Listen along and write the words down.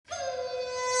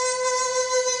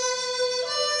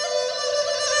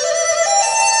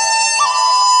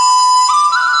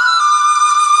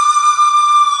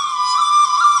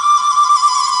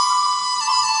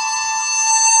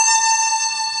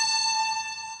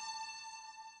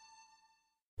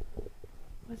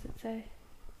say?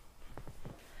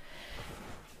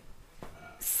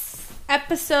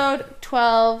 Episode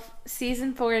 12,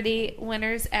 season 40,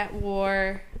 Winners at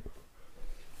War.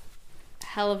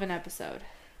 Hell of an episode.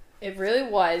 It really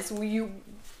was.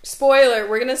 Spoiler,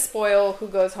 we're going to spoil who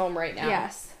goes home right now.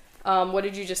 Yes. What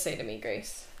did you just say to me,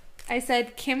 Grace? I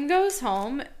said Kim went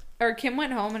home,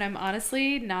 and I'm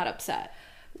honestly not upset.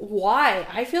 Why?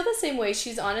 I feel the same way.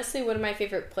 She's honestly one of my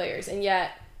favorite players, and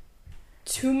yet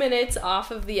 2 minutes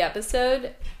off of the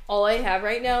episode, all I have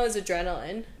right now is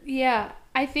adrenaline. Yeah,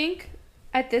 I think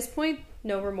at this point,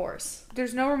 no remorse.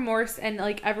 There's no remorse, and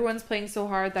like everyone's playing so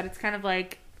hard that it's kind of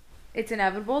like it's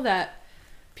inevitable that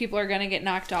people are gonna get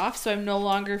knocked off. So I'm no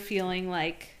longer feeling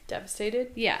like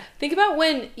devastated. Yeah. Think about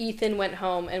when Ethan went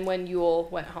home and when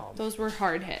Yul went home. Those were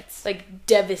hard hits. Like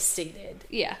devastated.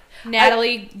 Yeah.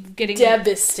 Natalie getting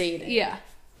devastated. Yeah.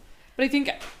 But I think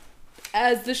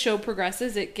as the show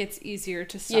progresses, it gets easier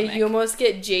to stomach. Yeah, you almost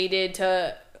get jaded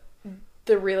to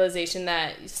the realization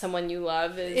that someone you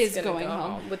love is going to go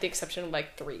home, with the exception of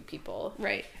like 3 people.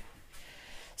 Right.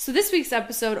 So this week's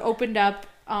episode opened up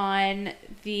on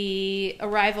the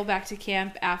arrival back to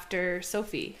camp after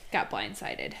Sophie got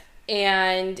blindsided.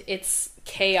 And it's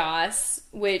chaos,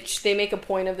 which they make a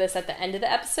point of this at the end of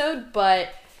the episode, but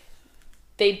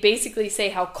they basically say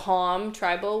how calm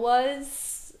Tribal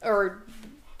was, or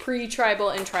pre-Tribal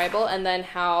and Tribal, and then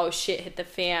how shit hit the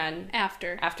fan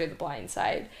after the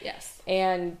blindside. Yes.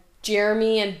 And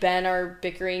Jeremy and Ben are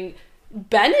bickering.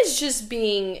 Ben is just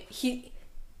being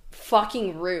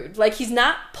fucking rude. Like, he's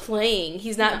not playing.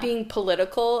 He's not being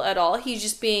political at all. He's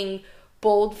just being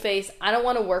bold-faced. I don't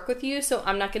want to work with you, so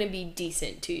I'm not going to be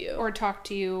decent to you. Or talk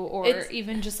to you, or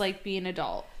even just, like, be an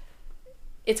adult.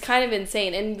 It's kind of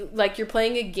insane. And, like, you're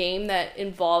playing a game that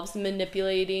involves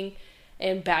manipulating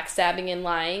and backstabbing and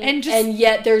lying. And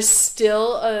yet there's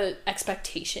still a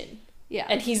expectation. Yeah.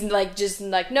 And he's, like, just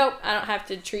like, nope, I don't have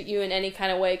to treat you in any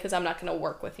kind of way because I'm not going to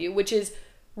work with you, which is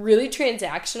really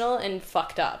transactional and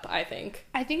fucked up, I think.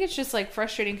 I think it's just, like,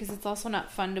 frustrating because it's also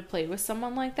not fun to play with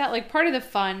someone like that. Like, part of the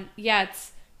fun,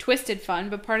 it's twisted fun,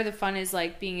 but part of the fun is,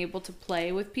 like, being able to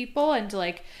play with people and to,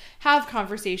 like, have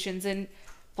conversations and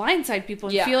blindside people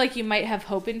and feel like you might have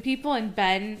hope in people. And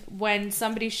Ben, when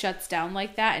somebody shuts down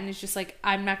like that and is just like,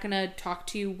 I'm not going to talk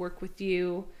to you, work with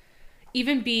you,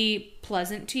 even be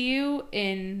pleasant to you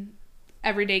in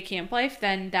everyday camp life,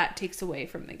 then that takes away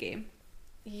from the game.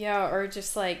 Yeah, or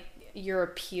just, like, your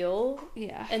appeal.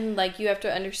 Yeah. And, like, you have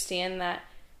to understand that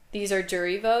these are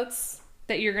jury votes.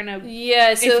 That you're gonna...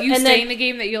 Yeah, so... If you stay in the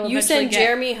game, that you'll eventually You send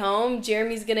Jeremy home,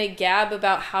 Jeremy's gonna gab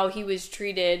about how he was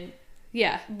treated.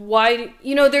 Yeah. Why...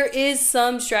 You know, there is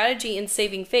some strategy in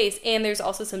saving face, and there's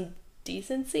also some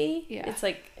decency. Yeah. It's,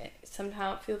 like...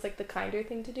 Somehow it feels like the kinder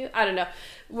thing to do. I don't know.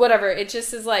 Whatever. It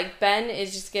just is like Ben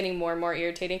is just getting more and more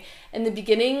irritating. In the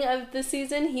beginning of the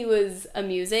season, he was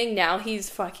amusing. Now he's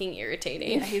fucking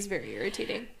irritating. Yeah, he's very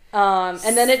irritating. And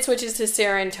then it switches to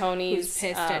Sarah and Tony's... Who's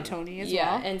pissed at Tony as well.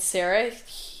 Yeah, and Sarah,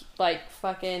 like,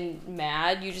 fucking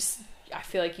mad. I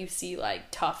feel like you see, like,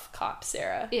 tough cop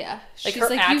Sarah. Yeah. Like,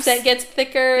 her accent gets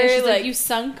thicker. Yeah, she's like, you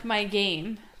sunk my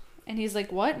game. And he's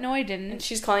like, what? No, I didn't. And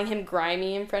she's calling him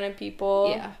grimy in front of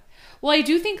people. Yeah. Well, I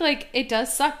do think, like, it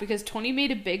does suck because Tony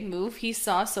made a big move. He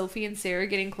saw Sophie and Sarah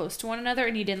getting close to one another,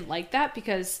 and he didn't like that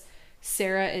because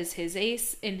Sarah is his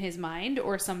ace in his mind,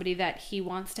 or somebody that he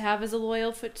wants to have as a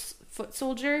loyal foot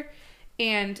soldier.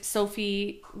 And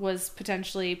Sophie was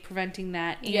potentially preventing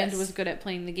that and was good at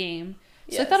playing the game.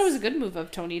 So I thought it was a good move of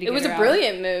Tony to get her out. It was a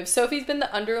brilliant move. Sophie's been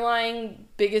the underlying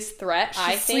biggest threat,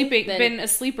 I think. Been a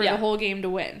sleeper the whole game to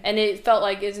win. And it felt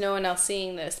like, is no one else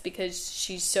seeing this because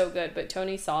she's so good. But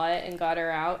Tony saw it and got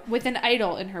her out. With an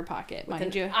idol in her pocket,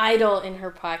 mind you. Idol in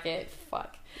her pocket.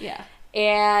 Fuck. Yeah.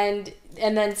 And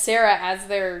then Sarah, as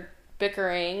they're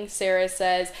bickering, Sarah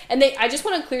says... And I just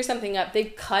want to clear something up. They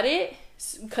cut it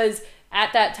because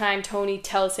at that time, Tony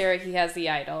tells Sarah he has the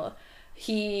idol.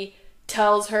 He...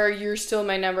 tells her, you're still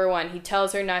my number one. He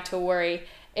tells her not to worry.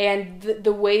 And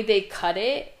the way they cut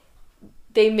it,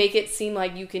 they make it seem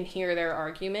like you can hear their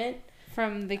argument.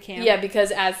 From the camera. Yeah,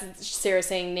 because as Sarah's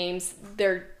saying names,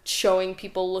 they're showing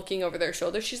people looking over their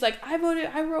shoulders. She's like, I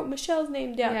wrote Michelle's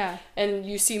name down. Yeah. And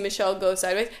you see Michelle go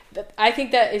sideways. I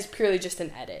think that is purely just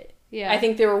an edit. Yeah. I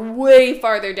think they were way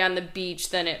farther down the beach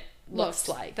than it looks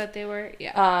like. That they were,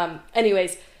 yeah.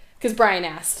 Anyways, because Brian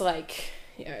asked, like...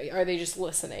 Are they just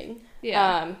listening?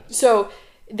 Yeah. So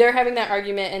they're having that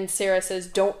argument, and Sarah says,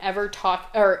 don't ever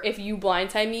talk, or if you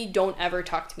blindside me, don't ever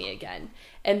talk to me again.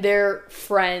 And they're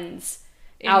friends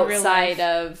outside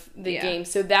of the game.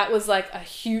 So that was like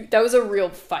that was a real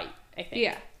fight, I think.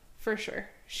 Yeah, for sure.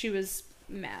 She was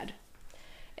mad.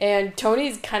 And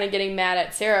Tony's kind of getting mad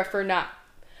at Sarah for not...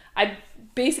 I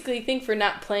basically think for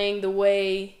not playing the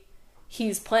way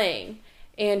he's playing.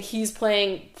 And he's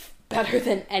playing better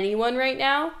than anyone right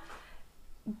now.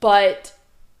 But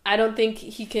I don't think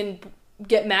he can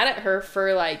get mad at her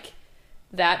for, like,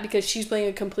 that, because she's playing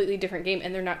a completely different game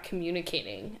and they're not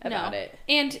communicating about it.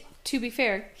 And to be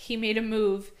fair, he made a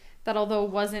move that, although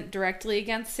wasn't directly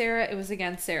against Sarah, it was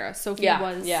against Sarah. So he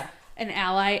was an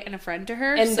ally and a friend to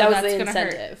her. And so that was that's the gonna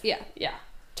incentive. Hurt. Yeah. Yeah.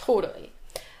 Totally.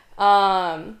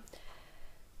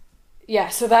 Yeah,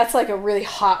 so that's like a really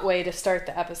hot way to start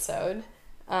the episode.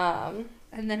 And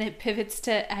then it pivots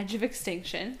to Edge of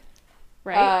Extinction,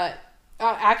 right?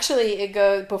 Actually, it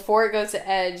goes, before it goes to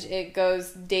Edge, it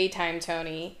goes daytime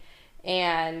Tony,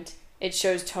 and it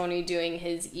shows Tony doing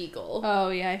his eagle. Oh,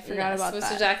 yeah, I forgot about that.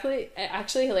 Which is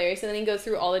actually hilarious. And then he goes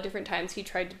through all the different times he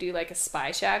tried to do, like, a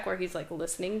spy shack where he's, like,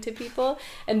 listening to people.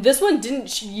 And this one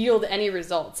didn't yield any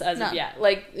results as of yet.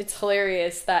 Like, it's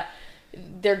hilarious that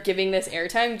they're giving this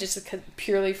airtime just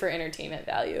purely for entertainment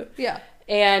value. Yeah.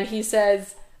 And he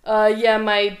says... yeah,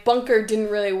 my bunker didn't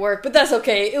really work, but that's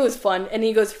okay. It was fun. And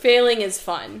he goes, failing is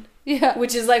fun. Yeah.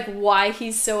 Which is, like, why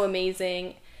he's so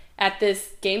amazing at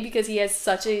this game, because he has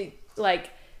such a,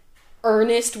 like,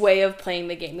 earnest way of playing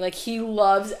the game. Like, he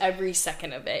loves every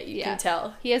second of it. You can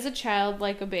tell. He has a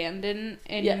childlike abandon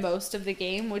in most of the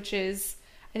game, which is,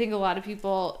 I think a lot of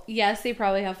people, yes, they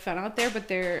probably have fun out there, but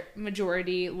they're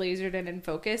majority lasered in and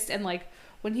focused. And, like,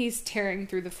 when he's tearing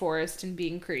through the forest and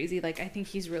being crazy, like, I think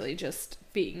he's really just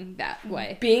being that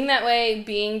way. Being that way,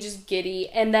 being just giddy.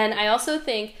 And then I also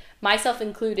think, myself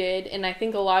included, and I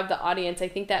think a lot of the audience, I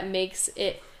think that makes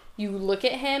it, you look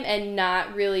at him and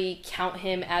not really count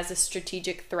him as a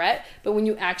strategic threat. But when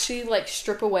you actually, like,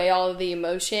 strip away all of the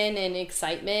emotion and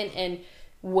excitement and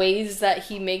ways that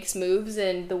he makes moves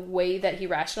and the way that he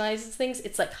rationalizes things,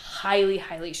 it's, like, highly,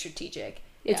 highly strategic.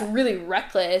 It's really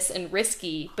reckless and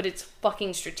risky, but it's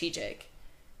fucking strategic.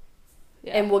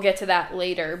 Yeah. And we'll get to that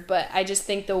later, but I just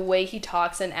think the way he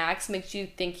talks and acts makes you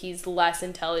think he's less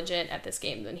intelligent at this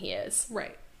game than he is.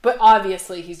 Right. But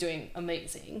obviously he's doing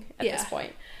amazing at this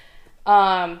point.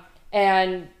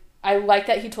 And I like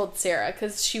that he told Sarah,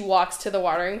 because she walks to the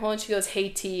watering hole and she goes, "Hey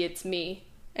T, it's me."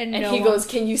 And he goes,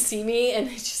 "Can you see me?" And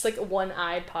it's just like one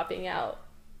eye popping out.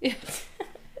 Yeah.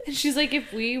 And she's like,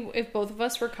 if both of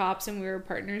us were cops and we were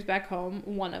partners back home,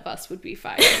 one of us would be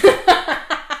fired.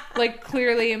 Like,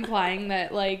 clearly implying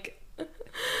that, like...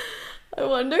 I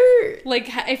wonder... Like,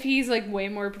 if he's, like, way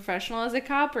more professional as a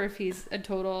cop, or if he's a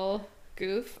total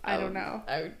goof. I don't know.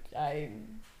 I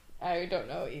don't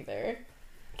know either.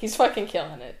 He's fucking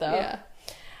killing it, though.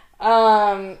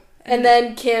 Yeah. And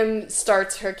then Kim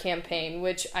starts her campaign,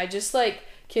 which I just, like...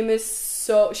 Kim is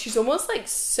so... She's almost, like,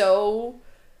 so...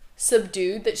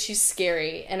 subdued that she's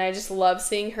scary, and I just love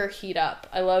seeing her heat up.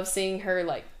 I love seeing her,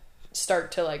 like,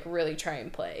 start to, like, really try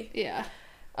and play. Yeah.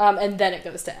 And then it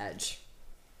goes to Edge.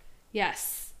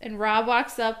 Yes. And Rob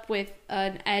walks up with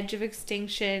an Edge of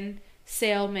Extinction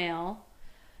sale mail,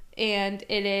 and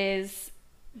it is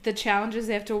the challenges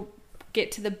they have to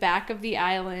get to the back of the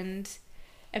island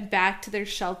and back to their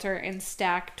shelter and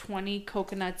stack 20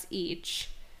 coconuts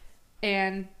each,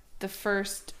 and the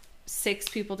first 6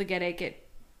 people to get it get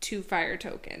 2 fire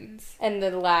tokens. And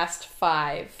the last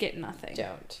 5 get nothing.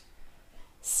 Don't.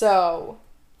 So,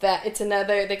 that it's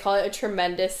another, they call it a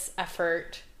tremendous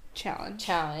effort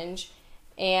challenge.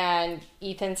 And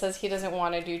Ethan says he doesn't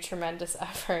want to do tremendous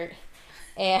effort.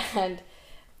 And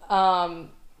I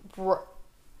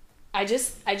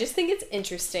just think it's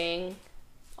interesting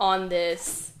on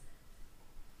this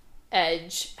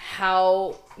Edge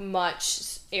how much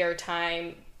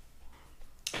airtime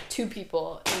 2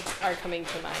 people are coming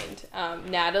to mind.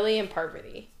 Natalie and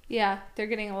Parvati. Yeah, they're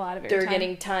getting a lot of airtime. They're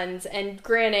getting tons. And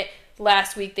granted,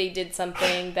 last week they did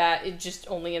something that it just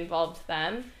only involved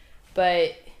them.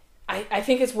 But I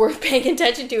think it's worth paying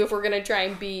attention to if we're going to try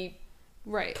and be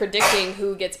predicting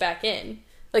who gets back in.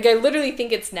 Like, I literally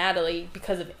think it's Natalie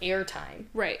because of airtime.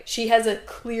 Right. She has a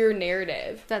clear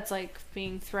narrative. That's, like,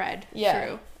 being thread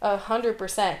through.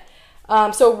 100%.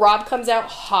 So Rob comes out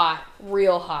hot,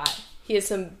 real hot. He has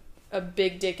a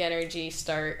big dick energy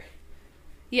start.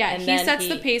 Yeah, he sets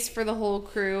the pace for the whole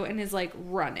crew and is, like,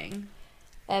 running.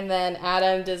 And then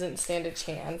Adam doesn't stand a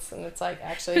chance, and it's, like,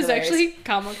 actually It's hilarious. actually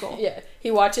comical. Yeah.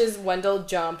 He watches Wendell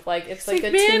jump, like, it's like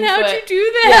a 2 man, foot... how'd you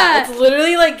do that? Yeah, it's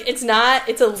literally, like, it's not,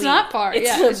 it's a leap. It's not far,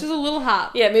 it's just a little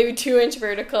hop. Yeah, maybe 2-inch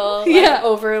vertical, like,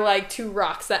 over, like, 2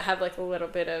 rocks that have, like, a little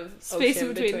bit of space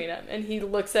ocean between them. And he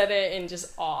looks at it in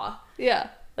just awe. Yeah.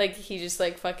 Like, he just,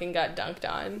 like, fucking got dunked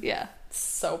on. Yeah.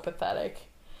 So pathetic.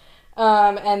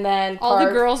 And then all the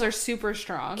Parv girls are super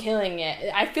strong. killing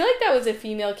it. I feel like that was a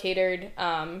female catered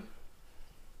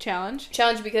Challenge.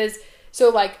 because so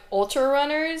like ultra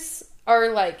runners are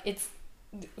like it's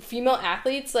female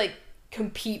athletes like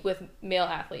compete with male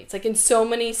athletes like in so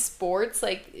many sports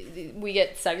like we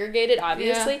get segregated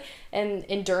obviously and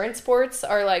endurance sports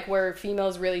are like where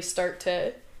females really start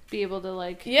to Be able to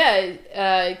like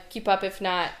keep up if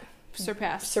not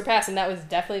surpass. And that was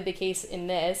definitely the case in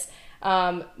this.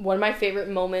 One of my favorite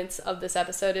moments of this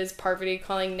episode is Parvati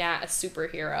calling Nat a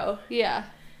superhero. Yeah.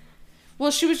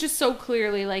 Well, she was just so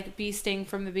clearly like beasting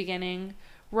from the beginning.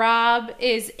 Rob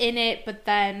is in it, but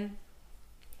then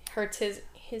Hurts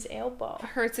his elbow.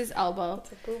 hurts his elbow.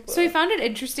 It's a boo-boo. So we found it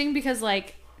interesting because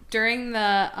like during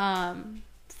the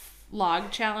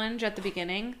log challenge at the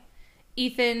beginning,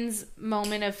 Ethan's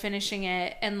moment of finishing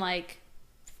it and like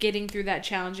getting through that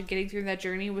challenge and getting through that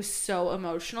journey was so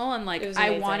emotional and like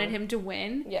I wanted him to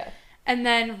win. Yeah. And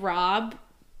then Rob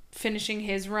finishing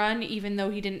his run even though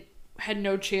he had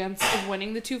no chance of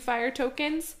winning the 2 fire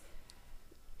tokens.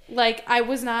 Like, I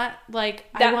was not, like,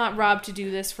 I want Rob to do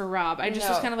this for Rob. I just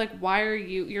was kind of like, why are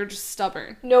you're just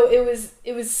stubborn. No, it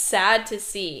was sad to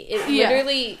see.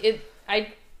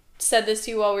 I said this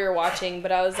to you while we were watching,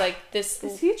 but I was like, this...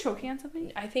 Is he choking on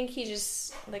something? I think he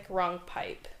just, like, wrong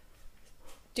pipe.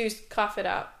 Dude, cough it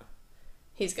out.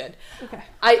 He's good. Okay.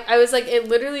 I was like, it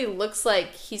literally looks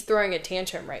like he's throwing a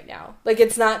tantrum right now. Like,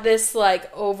 it's not this,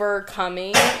 like,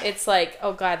 overcoming. It's like,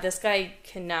 oh, God, this guy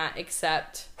cannot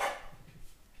accept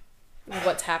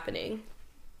what's happening.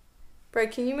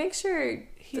 Brett, can you make sure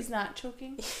he's not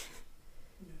choking?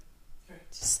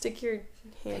 Just stick your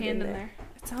hand in there.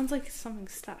 It sounds like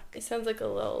something's stuck. It sounds like a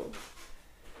little...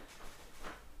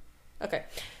 Okay.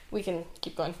 We can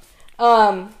keep going.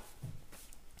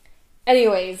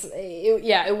 Anyways,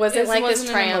 it wasn't like this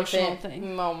triumphant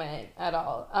moment at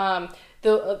all.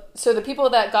 So the people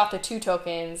that got the 2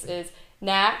 tokens is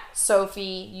Nat,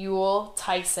 Sophie, Yul,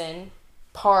 Tyson,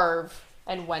 Parv,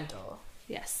 and Wendell.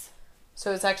 Yes.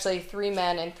 So it's actually 3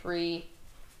 men and 3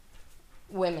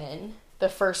 women. The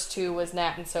first 2 was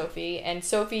Nat and Sophie. And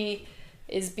Sophie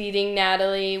is beating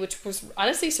Natalie, which was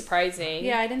honestly surprising.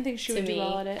 Yeah, I didn't think she would do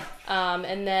well at it.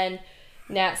 And then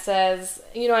Nat says,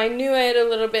 I knew I had a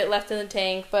little bit left in the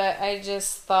tank, but I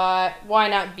just thought, why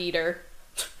not beat her?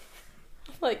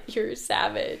 Like, you're a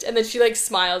savage. And then she, like,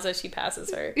 smiles as she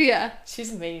passes her. Yeah.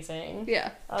 She's amazing.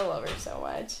 Yeah. I love her so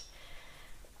much.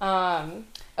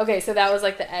 Okay, so that was,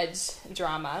 like, the Edge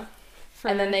drama.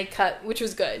 And then they cut, which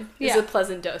was good. It was a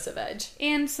pleasant dose of Edge.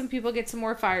 And some people get some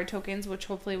more fire tokens, which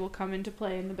hopefully will come into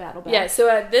play in the battle back. Yeah, so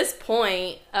at this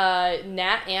point,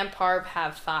 Nat and Parv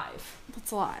have 5.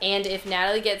 That's a lot. And if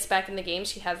Natalie gets back in the game,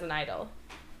 she has an idol.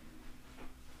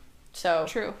 So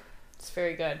true. It's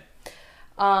very good.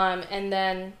 And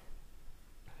then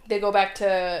they go back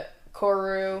to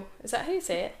Koru. Is that how you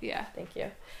say it? Yeah. Thank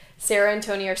you. Sarah and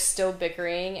Tony are still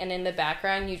bickering, and in the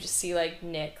background you just see like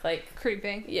Nick like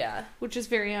creeping. Yeah. Which is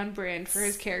very on brand for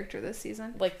his character this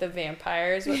season. Like the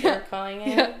vampires, what they're calling it.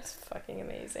 Yeah. It's fucking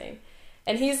amazing.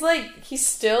 And he's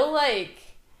still like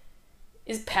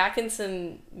is packing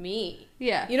some meat.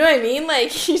 Yeah. You know what I mean? Like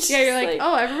he's just, you're like,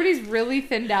 oh, everybody's really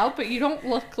thinned out, but you don't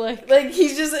look like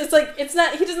he's just it's like it's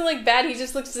not he doesn't look bad, he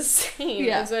just looks the same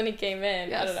as when he came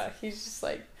in. Yes. I don't know. He's just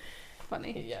like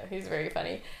funny. Yeah, he's very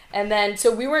funny. And then,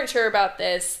 so we weren't sure about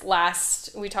this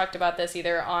we talked about this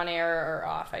either on air or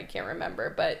off, I can't remember,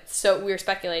 but so we were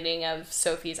speculating of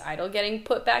Sophie's idol getting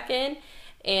put back in,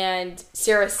 and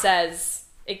Sarah says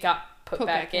it got put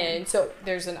back in, so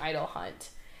there's an idol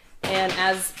hunt. And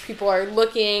as people are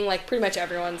looking, like pretty much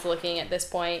everyone's looking at this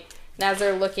point, and as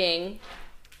they're looking,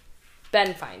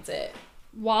 Ben finds it.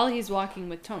 While he's walking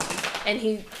with Tony. And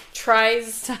he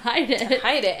tries to hide it.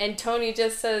 And Tony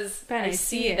just says, Ben, I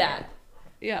see that.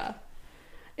 Yeah.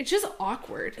 It's just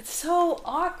awkward. It's so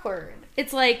awkward.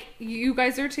 It's like you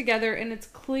guys are together and it's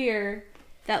clear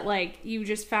that like you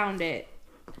just found it.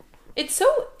 It's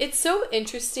so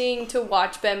interesting to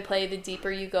watch Ben play the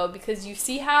deeper you go because you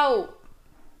see how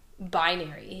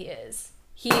binary he is.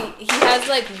 He has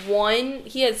like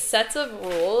he has sets of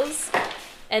rules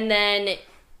and then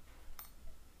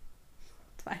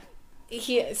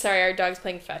sorry, our dog's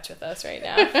playing fetch with us right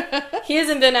now. He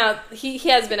hasn't been out. He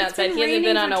has been outside. He hasn't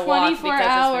been on a walk because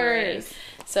it's been raining.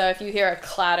 So if you hear a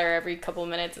clatter every couple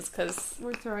minutes, it's because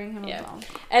we're throwing him a bone.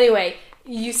 Anyway,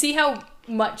 you see how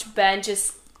much Ben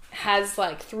just has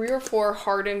like 3 or 4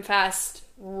 hard and fast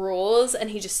rules,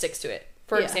 and he just sticks to it.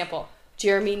 For example,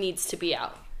 Jeremy needs to be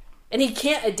out. And he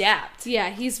can't adapt.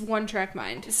 Yeah, he's one-track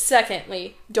mind.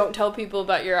 Secondly, don't tell people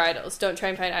about your idols. Don't try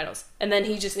and find idols. And then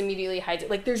he just immediately hides it.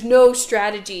 Like, there's no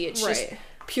strategy. It's just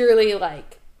purely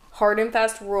like hard and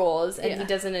fast rules, and Yeah. he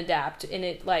doesn't adapt, and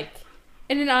it like.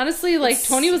 And then honestly, like, It's-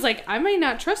 Tony was like, I might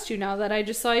not trust you now that I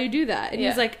just saw you do that. And Yeah.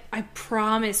 he's like, I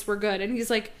promise we're good. And he's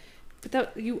like, but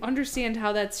that, you understand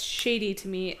how that's shady to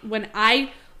me when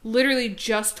I literally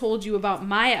just told you about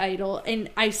my idol and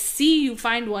I see you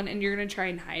find one and you're going to try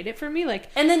and hide it from me? Like,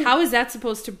 And then- how is that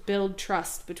supposed to build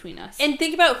trust between us? And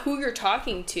think about who you're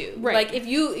talking to. Right. Like, if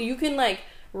you can, like,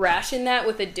 ration that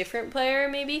with a different player,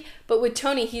 maybe. But with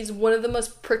Tony, he's one of the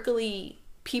most prickly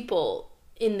people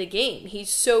in the game. He's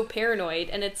so paranoid.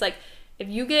 And it's like, if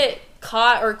you get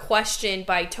caught or questioned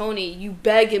by Tony, you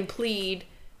beg and plead.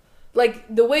 Like,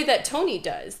 the way that Tony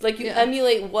does. Like, you Yeah.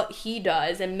 emulate what he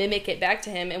does and mimic it back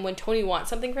to him. And when Tony wants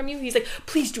something from you, he's like,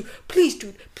 please, dude, please,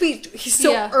 dude, please, dude. He's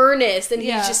so Yeah. earnest. And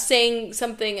Yeah. he's just saying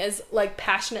something as, like,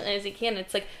 passionately as he can.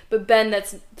 It's like, but Ben,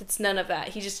 that's none of that.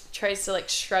 He just tries to, like,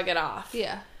 shrug it off.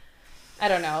 yeah. I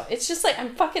don't know. It's just, like,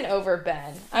 I'm fucking over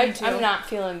Ben. I'm too. not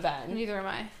feeling Ben. Neither am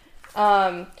I.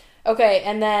 Okay,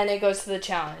 and then it goes to the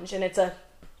challenge. And it's a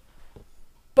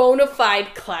bona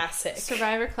fide classic.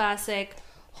 Survivor Classic.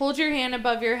 Hold your hand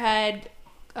above your head,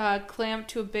 clamp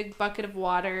to a big bucket of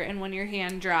water, and when your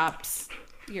hand drops,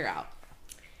 you're out.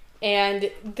 And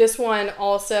this one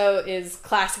also is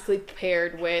classically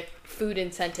paired with food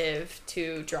incentive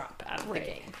to drop out of the Right.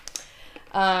 game.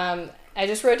 I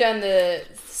just wrote down the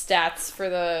stats for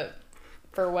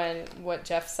what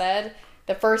Jeff said.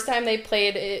 The first time they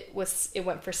played it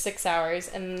went for 6 hours,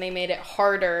 and then they made it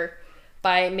harder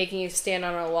by making you stand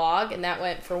on a log, and that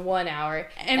went for 1 hour.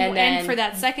 And for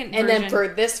that second version, And then for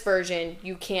this version,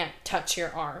 you can't touch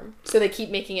your arm. So they keep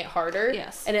making it harder.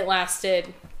 Yes. And it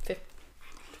lasted 15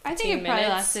 I think it probably minutes.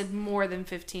 lasted more than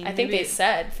 15. I think Maybe they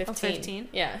said 15. 15?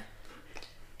 Yeah.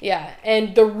 Yeah,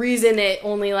 and the reason it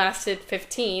only lasted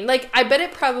 15, like, I bet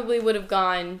it probably would have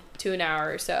gone to an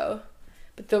hour or so.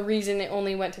 But the reason it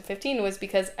only went to 15 was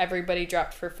because everybody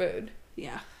dropped for food.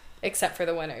 Yeah. Except for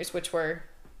the winners, which were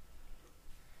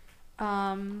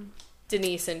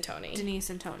Denise and Tony. Denise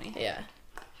and Tony. Yeah.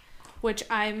 Which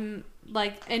I'm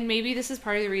like, and maybe this is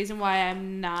part of the reason why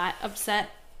I'm not upset,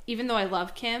 even though I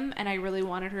love Kim and I really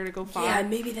wanted her to go far. Yeah,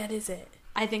 maybe that is it.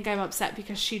 I think I'm upset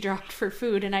because she dropped for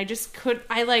food, and I just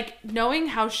knowing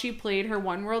how she played her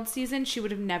One World season, she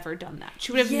would have never done that.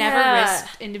 She would have never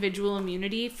risked individual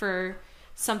immunity for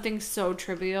something so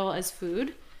trivial as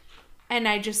food. And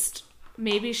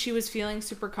maybe she was feeling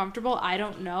super comfortable. I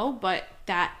don't know, but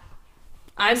that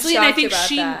I'm honestly, shocked and I think about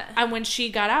that. and when she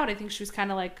got out, I think she was kind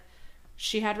of like,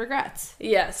 she had regrets.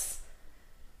 Yes.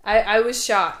 I was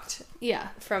shocked Yeah.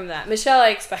 from that. Michelle, I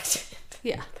expected.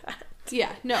 Yeah.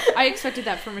 Yeah. No, I expected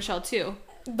that from Michelle too.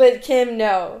 But Kim,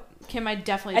 no. Kim, I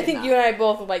definitely I did think not. you and I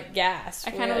both like gasped.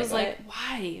 I kind of was like,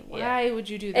 why? Why would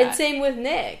you do that? And same with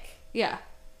Nick. Yeah.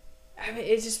 I mean,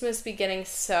 it just must be getting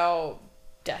so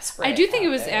desperate. I do think it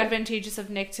was out there. advantageous of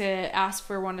Nick to ask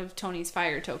for one of Tony's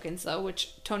fire tokens, though,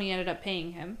 which Tony ended up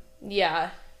paying him.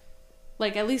 Yeah.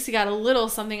 Like, at least he got a little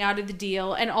something out of the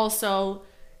deal, and also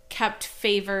kept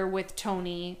favor with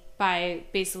Tony by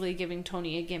basically giving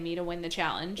Tony a gimme to win the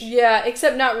challenge. Yeah,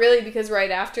 except not really, because right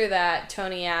after that,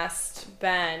 Tony asked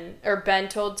Ben, or Ben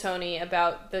told Tony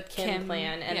about the Kim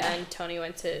plan, and then Tony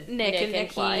went to Nick and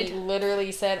Nick he lied.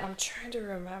 literally said, I'm trying to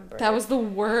remember. That was the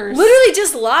worst. Literally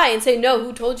just lie and say, no,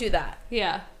 who told you that?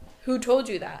 Yeah. Who told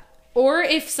you that? Or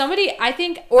if somebody, I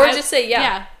think... Or just say, yeah.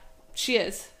 Yeah, she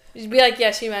is. Just be like,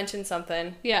 yeah, she mentioned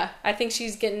something. Yeah. I think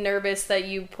she's getting nervous that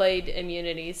you played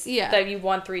immunities. Yeah. That you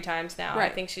won 3 times now. Right.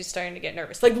 I think she's starting to get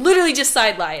nervous. Like, literally just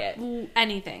side lie it.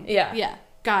 Anything. Yeah. Yeah.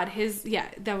 God,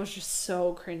 that was just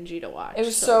so cringy to watch. It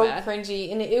was so bad.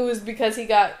 cringy. And it was because he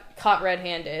got caught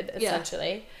red-handed,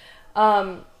 essentially.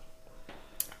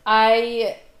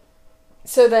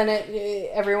 So then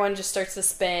everyone just starts to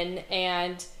spin,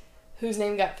 and whose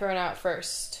name got thrown out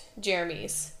first?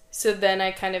 Jeremy's. So then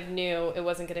I kind of knew it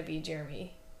wasn't going to be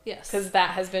Jeremy. Yes. Because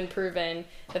that has been proven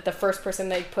that the first person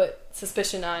they put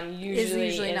suspicion on usually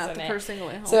usually not isn't the it. person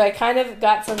going home. So I kind of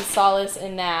got some solace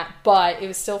in that, but it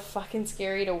was still fucking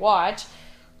scary to watch.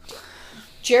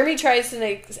 Jeremy tries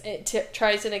to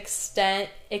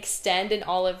extend an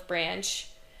olive branch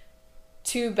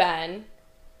to Ben.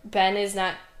 Ben is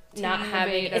not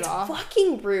having it. at It's all.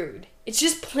 fucking rude. It's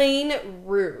just plain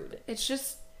rude It's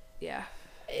just, yeah.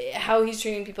 how he's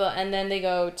treating people. And then they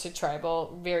go to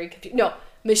tribal, very confused. No,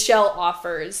 Michelle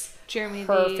offers Jeremy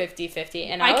her the- 50-50,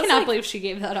 and I was cannot like, believe she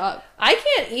gave that up. I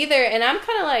can't either, and I'm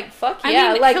kind of like, fuck I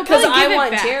yeah, mean, like, he'll because probably give I it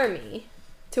want back. Jeremy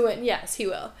to win. Yes, he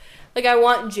will. Like, I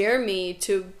want Jeremy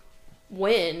to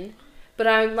win, but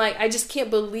I'm like, I just can't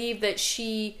believe that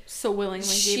she So willingly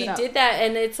gave she it up. did that,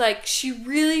 and it's like, she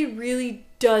really, really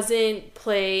doesn't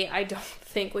play, I don't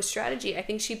think with strategy. I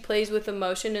think she plays with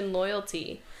emotion and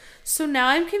loyalty. So now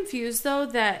I'm confused, though,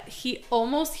 that he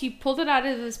pulled it out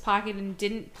of his pocket and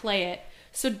didn't play it.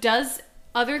 So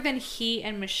other than he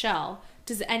and Michelle,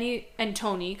 and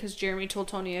Tony, because Jeremy told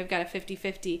Tony I've got a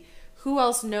 50-50, who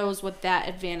else knows what that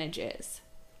advantage is?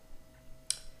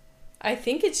 I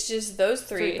think it's just those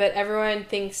three. But everyone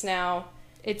thinks now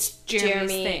it's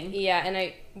Jeremy's thing. Yeah,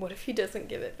 and what if he doesn't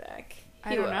give it back?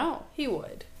 I don't know. He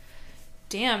would.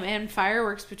 Damn, and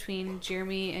fireworks between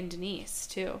Jeremy and Denise,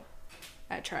 too,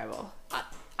 at Tribal.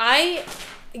 I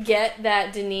get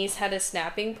that Denise had a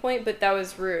snapping point, but that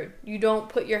was rude. You don't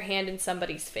put your hand in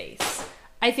somebody's face.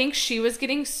 I think she was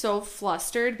getting so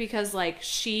flustered because, like,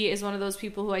 she is one of those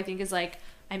people who I think is like,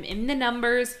 I'm in the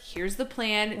numbers, here's the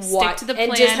plan, stick to the plan.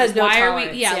 And just has no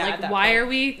tolerance. Why are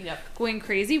we going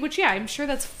crazy? Which, yeah, I'm sure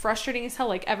that's frustrating as hell.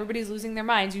 Like, everybody's losing their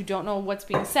minds. You don't know what's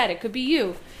being said. It could be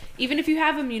you. Even if you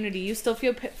have immunity, you still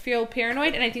feel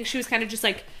paranoid. And I think she was kind of just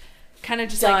like,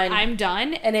 I'm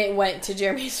done. And it went to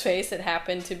Jeremy's face. It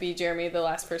happened to be Jeremy, the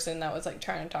last person that was, like,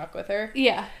 trying to talk with her.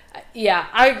 Yeah. Yeah,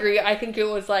 I agree. I think it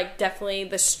was, like, definitely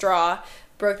the straw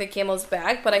broke the camel's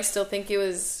back, but I still think it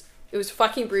was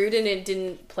fucking rude, and it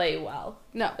didn't play well.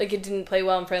 No. Like, it didn't play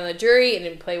well in front of the jury. It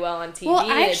didn't play well on TV. Well,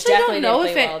 I actually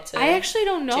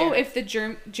don't know if the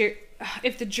Jeremy.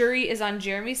 if the jury is on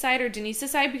Jeremy's side or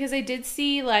Denise's side, because I did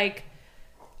see, like,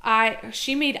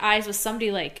 she made eyes with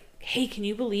somebody like, hey, can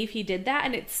you believe he did that?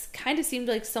 And it's kind of seemed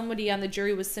like somebody on the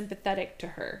jury was sympathetic to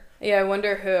her. Yeah, I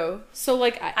wonder who. So,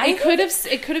 like,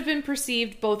 it could have been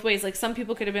perceived both ways. Like, some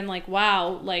people could have been like,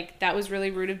 wow, like, that was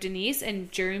really rude of Denise,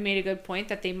 and Jeremy made a good point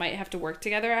that they might have to work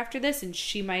together after this, and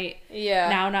she might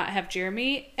now not have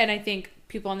Jeremy. And I think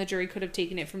people on the jury could have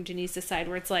taken it from Denise's side,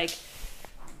 where it's like,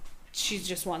 she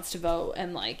just wants to vote,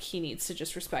 and, like, he needs to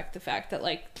just respect the fact that,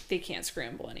 like, they can't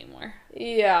scramble anymore.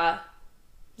 Yeah.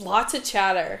 Lots of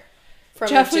chatter.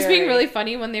 Jeff was being really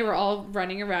funny when they were all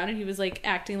running around, and he was, like,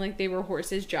 acting like they were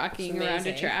horses jockeying around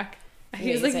a track.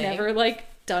 He was, like, never, like,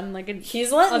 done, like,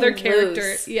 he's other character.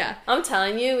 Loose. Yeah. I'm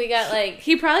telling you, we got, like...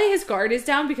 He probably, his guard is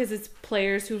down because it's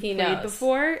players who've played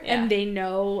before, and they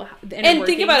know... And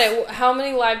think about it, how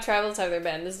many live travels have there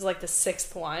been? This is, like, the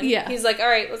 6th one. Yeah. He's like, all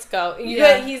right, let's go.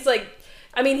 He's, like...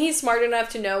 I mean, he's smart enough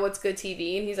to know what's good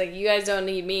TV, and he's like, you guys don't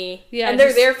need me. Yeah. And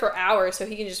they're there for hours, so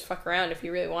he can just fuck around if he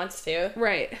really wants to.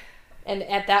 Right. And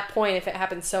at that point, if it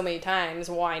happens so many times,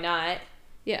 why not?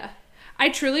 Yeah. I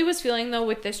truly was feeling, though,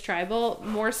 with this tribal,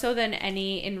 more so than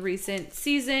any in recent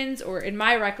seasons or in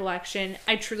my recollection,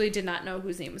 I truly did not know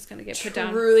whose name was going to get put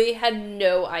down. Truly had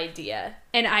no idea.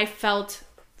 And I felt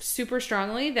super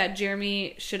strongly that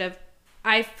Jeremy should have...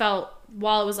 I felt,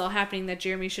 while it was all happening, that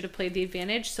Jeremy should have played the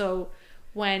advantage. So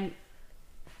when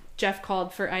Jeff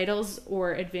called for idols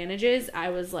or advantages, I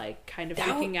was, like, kind of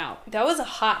freaking out. That was a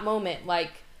hot moment, like...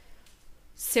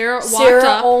 Sarah walked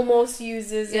up. Almost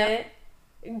uses it.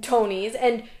 Tony's.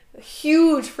 And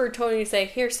huge for Tony to say,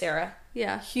 here, Sarah.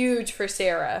 Yeah. Huge for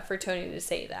Sarah for Tony to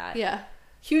say that. Yeah.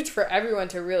 Huge for everyone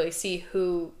to really see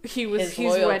who his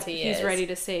loyalty is. He's ready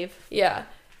to save. Yeah.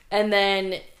 And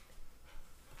then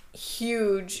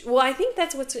huge. Well, I think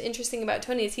that's what's interesting about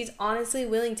Tony is he's honestly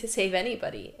willing to save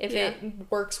anybody if it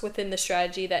works within the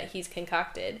strategy that he's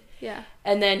concocted. Yeah.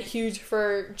 And then huge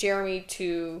for Jeremy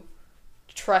to...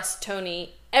 trust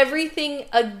Tony. Everything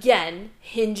again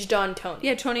hinged on Tony.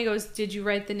 Yeah, Tony goes, did you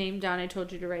write the name down I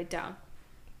told you to write down?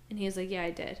 And he was like, yeah,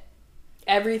 I did.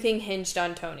 Everything hinged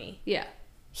on Tony. Yeah.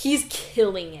 He's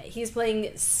killing it. He's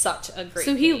playing such a great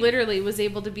So he game. literally was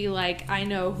able to be like, I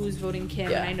know who's voting Kim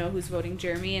and I know who's voting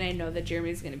Jeremy and I know that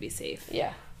Jeremy's going to be safe.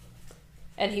 Yeah.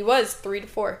 And he was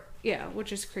 3-4. Yeah,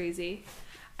 which is crazy.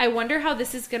 I wonder how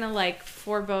this is going to, like,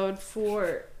 forebode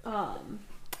for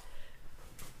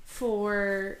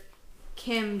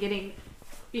Kim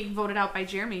being voted out by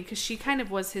Jeremy, because she kind of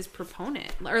was his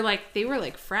proponent, or like they were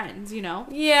like friends, you know.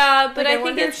 Yeah, but like, I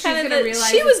think it's kind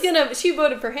of she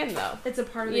voted for him though. It's a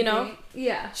part of the game.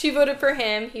 Yeah, she voted for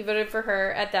him. He voted for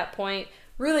her at that point.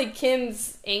 Really,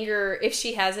 Kim's anger, if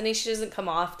she has any, she doesn't come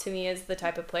off to me as the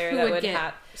type of player that would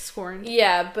have scorned.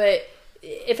 Yeah, but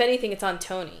if anything, it's on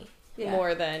Tony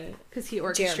more than because he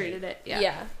orchestrated Jeremy. it.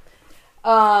 Yeah.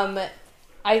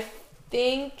 I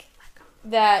think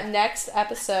that next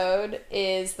episode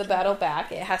is the battle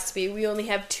back. It has to be. We only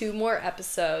have 2 more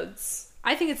episodes.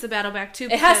 I think it's the battle back too.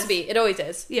 It has to be. It always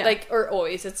is. Yeah. Like, or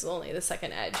always. It's only the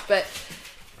second edge. But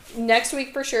next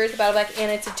week for sure is the battle back,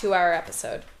 and it's a 2-hour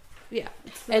episode. Yeah.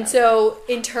 And so,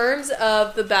 in terms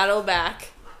of the battle back,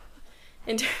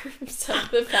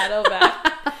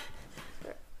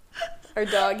 Our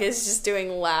dog is just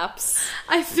doing laps.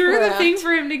 I threw the around. thing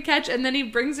for him to catch, and then he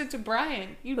brings it to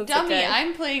Brian. You That's dummy, okay.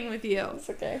 I'm playing with you. It's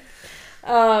okay.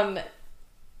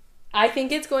 I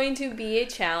think it's going to be a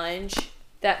challenge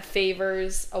that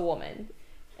favors a woman.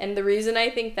 And the reason I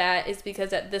think that is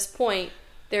because at this point,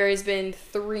 there has been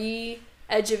 3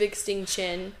 Edge of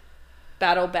Extinction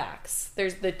battle backs.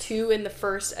 There's the 2 in the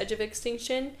first Edge of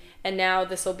Extinction, and now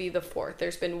this will be the 4th.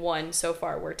 There's been 1 so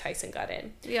far where Tyson got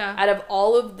in. Yeah. Out of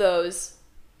all of those,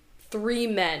 3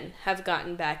 men have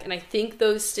gotten back, and I think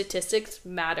those statistics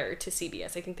matter to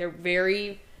CBS. I think they're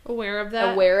very Aware of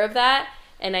that? aware of that,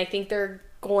 and I think they're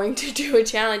going to do a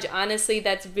challenge. Honestly,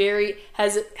 that's very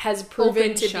has proven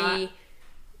Open to shot. be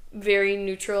very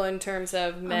neutral in terms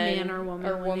of men man or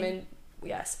woman winning.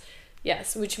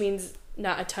 Yes, which means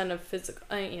not a ton of physical.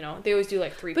 They always do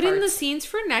like 3 But parts. in the scenes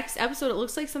for next episode, it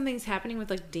looks like something's happening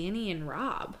with like Danny and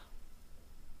Rob.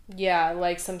 Yeah,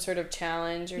 like some sort of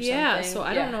challenge or Yeah, something. so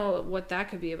I don't know what that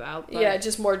could be about. But Yeah,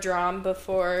 just more drama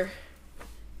before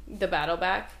the battle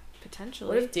back. potentially.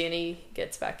 What if Danny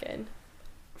gets back in?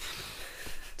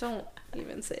 Don't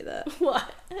even say that.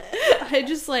 What? I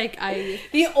just I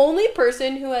The only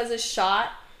person who has a shot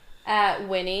at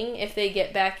winning if they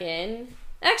get back in.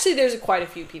 Actually, there's quite a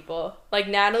few people. Like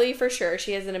Natalie, for sure.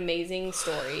 She has an amazing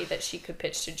story that she could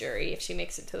pitch to jury if she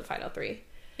makes it to the final 3.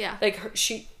 yeah. Like,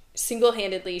 she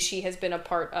single-handedly, she has been a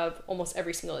part of almost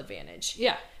every single advantage.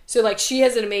 Yeah. So, like, she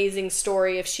has an amazing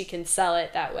story if she can sell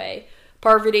it that way.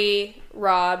 Parvati,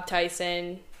 Rob,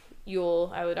 Tyson,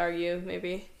 Yul, I would argue,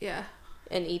 maybe. Yeah.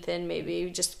 And Ethan, maybe,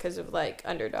 just because of, like,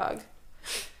 underdog.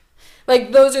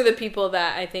 Like, those are the people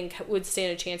that I think would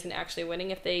stand a chance in actually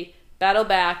winning if they battle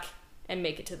back and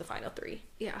make it to the final 3.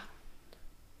 Yeah.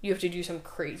 You have to do some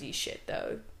crazy shit,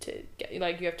 though, to get,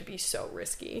 like, you have to be so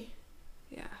risky.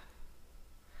 Yeah.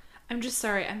 I'm just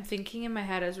sorry. I'm thinking in my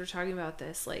head as we're talking about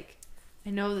this, like, I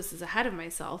know this is ahead of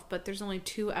myself, but there's only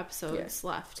 2 episodes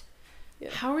left. Yeah.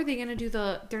 How are they going to do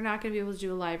they're not going to be able to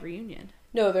do a live reunion.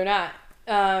 No, they're not.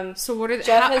 So what are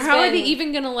Jeff how has are they been-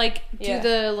 even going to, like, do Yeah.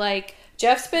 the, like...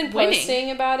 Jeff's been winning.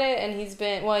 posting about it, and he's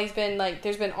been, like,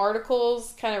 there's been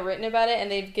articles kind of written about it,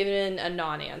 and they've given a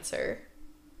non-answer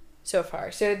so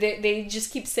far. So they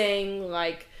just keep saying,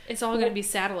 like... It's all going to be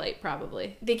satellite,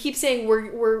 probably. They keep saying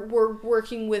we're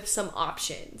working with some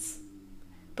options.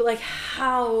 But, like,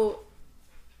 how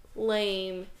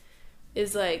lame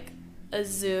is, like, a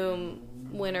Zoom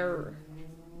winner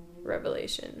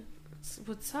revelation? It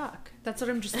would suck. That's what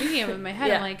I'm just thinking of in my head.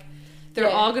 Yeah. I'm like, they're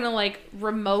Yeah. all going to, like,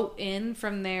 remote in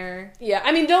from their... Yeah,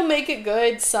 I mean, they'll make it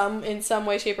good in some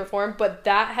way, shape, or form, but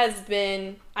that has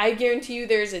been... I guarantee you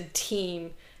there's a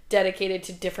team dedicated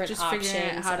to different Just options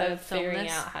figuring out how to of film figuring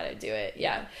this. out how to do it.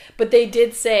 Yeah. But they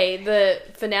did say the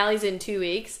finale's in 2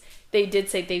 weeks. They did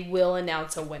say they will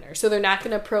announce a winner. So they're not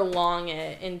going to prolong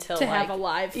it until To like, have a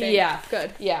live thing. Yeah.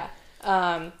 Good. Yeah.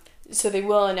 So they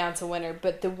will announce a winner,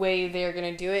 but the way they're going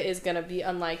to do it is going to be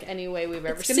unlike any way we've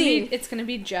ever seen. It's going to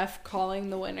be Jeff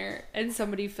calling the winner and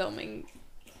somebody filming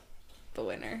the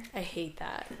winner. I hate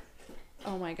that.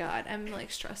 Oh my god, I'm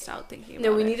like stressed out thinking about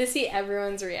No, we it. need to see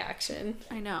everyone's reaction.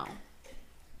 I know.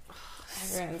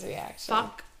 Everyone's reaction.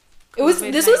 Fuck.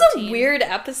 This was a COVID-19. weird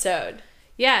episode.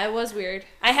 Yeah, it was weird.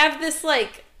 I have this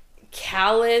like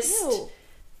calloused. Ew.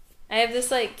 I have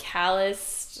this like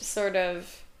calloused sort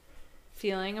of.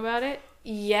 Feeling about it?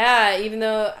 Yeah, even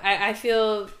though I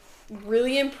feel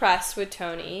really impressed with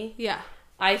Tony. Yeah.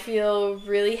 I feel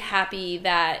really happy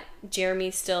that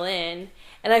Jeremy's still in.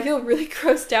 And I feel really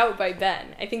grossed out by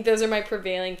Ben. I think those are my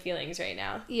prevailing feelings right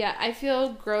now. Yeah, I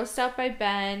feel grossed out by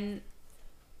Ben.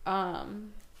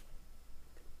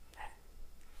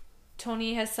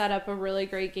 Tony has set up a really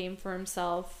great game for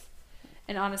himself.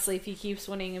 And honestly, if he keeps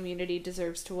winning, Immunity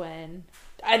deserves to win.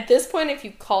 At this point, if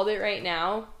you called it right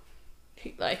now,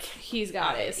 like, He's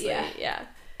got obviously, it. yeah.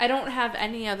 I don't have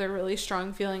any other really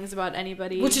strong feelings about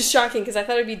anybody. Which is shocking because I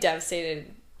thought I'd be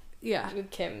devastated yeah, with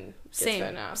Kim. gets same,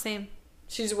 thrown out. same.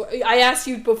 I asked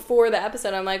you before the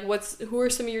episode. I'm like, who are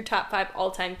some of your top 5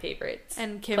 all-time favorites?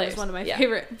 And Kim players? is one of my Yeah.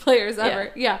 favorite players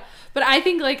ever. Yeah. But I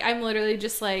think, like, I'm literally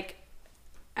just, like,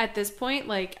 at this point,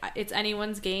 like, it's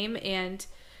anyone's game. And,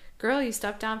 girl, you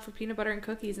step down for peanut butter and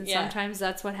cookies. And Yeah. sometimes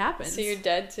that's what happens. So you're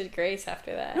dead to grace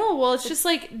after that. No, well, it's just,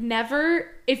 like,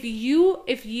 never... If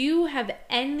you have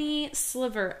any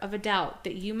sliver of a doubt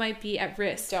that you might be at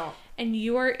risk... Don't. And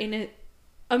you are in a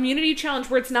immunity challenge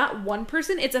where it's not one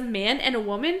person, it's a man and a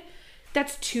woman,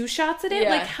 that's 2 shots at it. Yeah.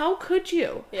 Like, how could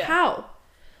you? Yeah. How?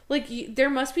 Like, there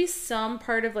must be some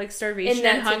part of, like, starvation In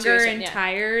that and hunger situation, and yeah.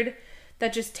 tired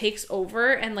that just takes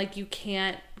over and, like, you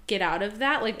can't get out of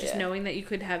that, like, just Yeah. knowing that you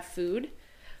could have food.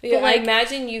 Yeah, But, like, I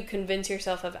imagine you convince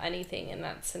yourself of anything in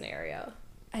that scenario.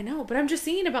 I know, but I'm just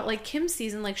thinking about, like, Kim's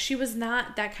season. Like, she was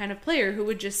not that kind of player who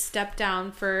would just step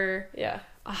down for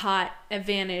a hot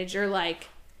advantage or, like,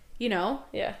 you know?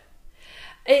 Yeah.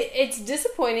 It's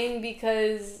disappointing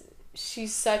because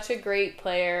she's such a great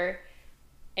player,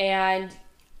 and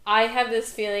I have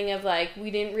this feeling of, like, we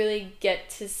didn't really get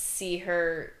to see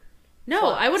her. No,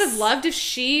 Plus. I would have loved if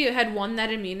she had won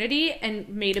that immunity and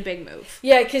made a big move.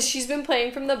 Yeah, because she's been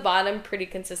playing from the bottom pretty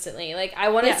consistently. Like, I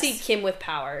want to see Kim with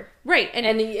power. Right.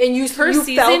 And you felt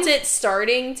it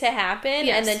starting to happen,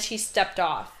 and then she stepped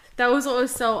off. That was what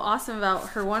was so awesome about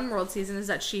her One World season, is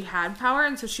that she had power,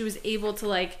 and so she was able to,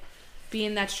 like, be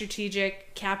in that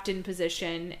strategic captain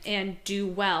position and do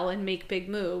well and make big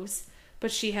moves.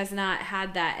 But she has not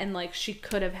had that, and, like, she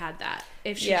could have had that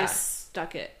if she just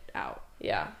stuck it out.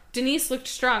 Yeah. Denise looked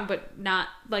strong, but not,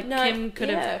 like, Kim could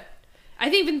have. I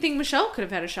even think Michelle could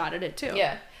have had a shot at it, too.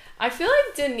 Yeah. I feel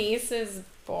like Denise is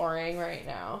boring right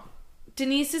now.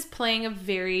 Denise is playing a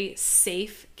very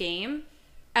safe game,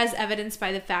 as evidenced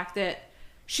by the fact that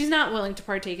she's not willing to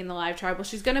partake in the live tribal.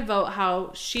 She's going to vote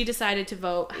how she decided to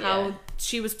vote, how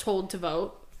she was told to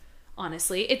vote,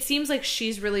 honestly. It seems like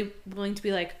she's really willing to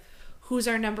be like, who's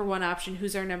our number one option?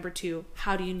 Who's our number two?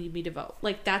 How do you need me to vote?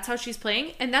 Like, that's how she's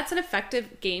playing. And that's an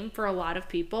effective game for a lot of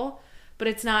people. But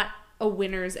it's not a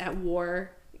winners at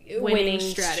war winning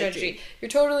strategy. You're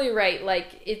totally right.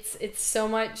 Like, it's so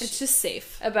much. It's just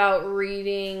safe. About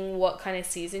reading what kind of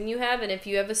season you have. And if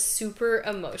you have a super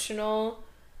emotional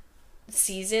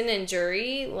season in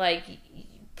jury, like,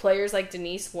 players like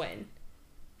Denise win.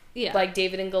 Yeah. Like,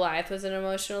 David and Goliath was an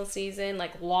emotional season.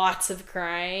 Like, lots of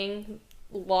crying.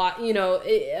 What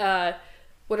are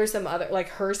some other, like,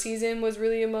 her season was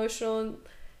really emotional.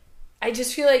 I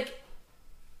just feel like,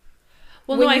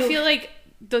 I feel like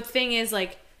the thing is,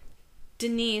 like,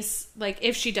 Denise, like,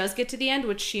 if she does get to the end,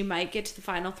 which she might get to the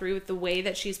final three with the way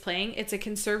that she's playing, it's a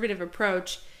conservative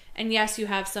approach, and yes, you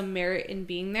have some merit in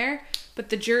being there, but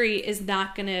the jury is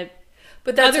not gonna,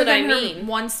 but that's other what than I mean, her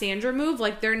one Sandra move,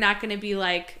 like, they're not gonna be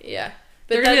like, but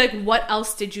they're gonna be like, what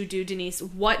else did you do, Denise?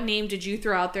 What name did you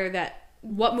throw out there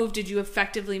what move did you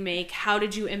effectively make? How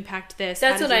did you impact this?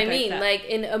 That's what I mean. Like,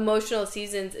 in emotional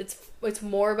seasons, it's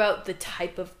more about the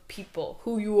type of people,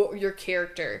 your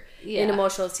character in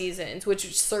emotional seasons,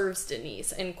 which serves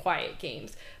Denise in quiet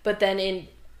games. But then in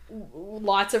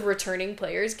lots of returning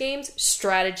players games,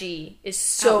 strategy is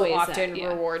so often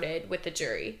rewarded with the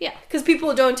jury. Yeah. Because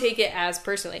people don't take it as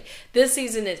personally. This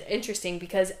season is interesting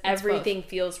because everything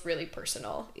feels really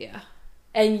personal. Yeah.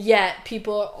 And yet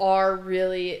people are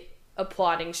really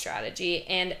applauding strategy,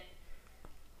 and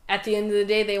at the end of the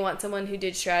day they want someone who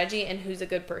did strategy and who's a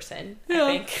good person. I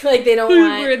think, like, they don't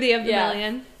want worthy of the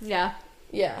million. Yeah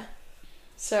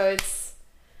So it's,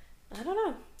 I don't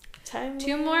know,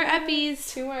 two more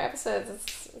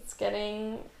episodes. It's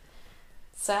getting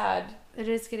sad. It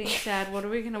is getting sad. What are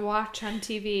we gonna watch on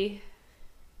TV?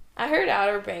 I heard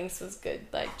Outer Banks was good,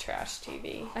 like, trash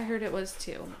TV. I heard it was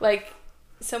too. Like,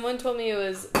 someone told me it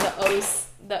was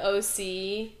the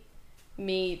OC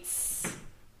meets.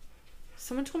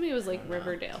 Someone told me it was like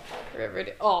Riverdale.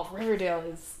 Riverdale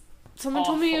is. Someone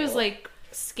told me it was like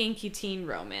skanky teen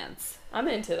romance. I'm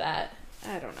into that.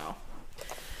 I don't know.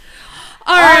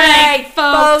 All right,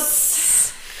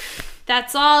 folks.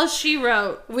 That's all she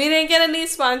wrote. We didn't get any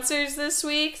sponsors this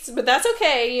week, but that's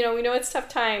okay. You know, we know it's tough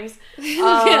times.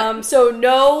 So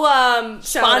no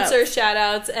sponsor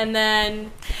shout-outs. And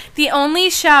then the only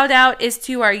shout-out is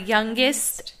to our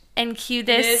youngest and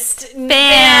cutest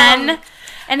fan.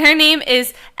 And her name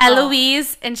is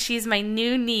Eloise, and she's my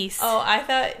new niece. Oh, I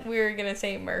thought we were going to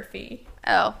say Murphy.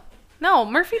 Oh. No,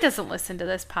 Murphy doesn't listen to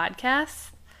this podcast.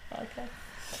 Okay.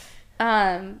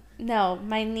 No,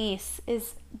 my niece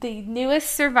is the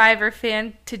newest Survivor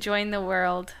fan to join the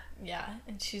world. Yeah,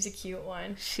 and she's a cute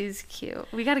one. She's cute.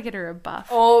 We got to get her a buff.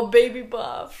 Oh, baby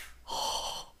buff.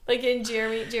 Like, in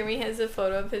Jeremy has a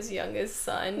photo of his youngest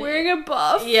son wearing a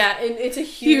buff. Yeah, and it's a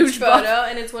huge photo,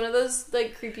 and it's one of those,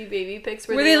 like, creepy baby pics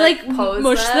where they like pose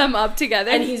mush them up together,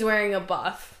 and he's wearing a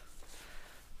buff.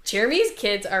 Jeremy's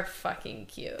kids are fucking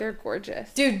cute. They're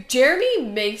gorgeous. Dude, Jeremy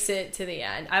makes it to the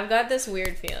end. I've got this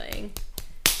weird feeling.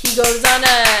 He goes on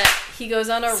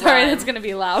a Sorry, run. that's going to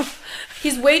be loud.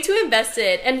 He's way too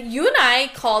invested. And you and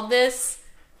I called this,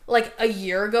 like, a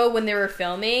year ago when they were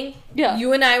filming. Yeah.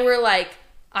 You and I were like,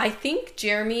 I think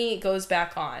Jeremy goes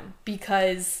back on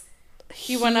because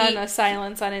he went on a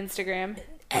silence on Instagram.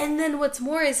 And then what's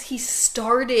more is he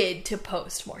started to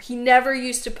post more. He never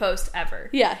used to post ever.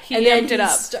 Yeah, he amped it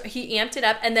up. He amped it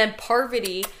up. And then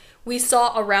Parvati, we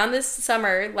saw around this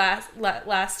summer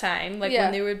last time, like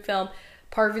when they would film,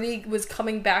 Parvati was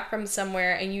coming back from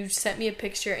somewhere and you sent me a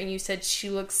picture and you said she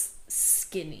looks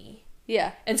skinny.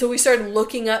 Yeah. And so we started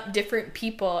looking up different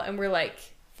people and we're like,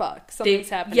 fuck, something's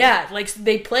happening. Yeah, like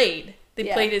they played. They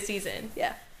Yeah. played a season.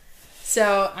 Yeah.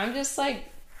 So I'm just like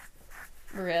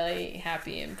really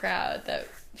happy and proud that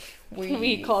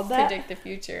we called that. predict the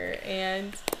future.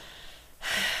 And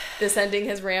this ending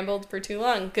has rambled for too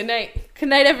long. Good night. Good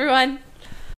night, everyone.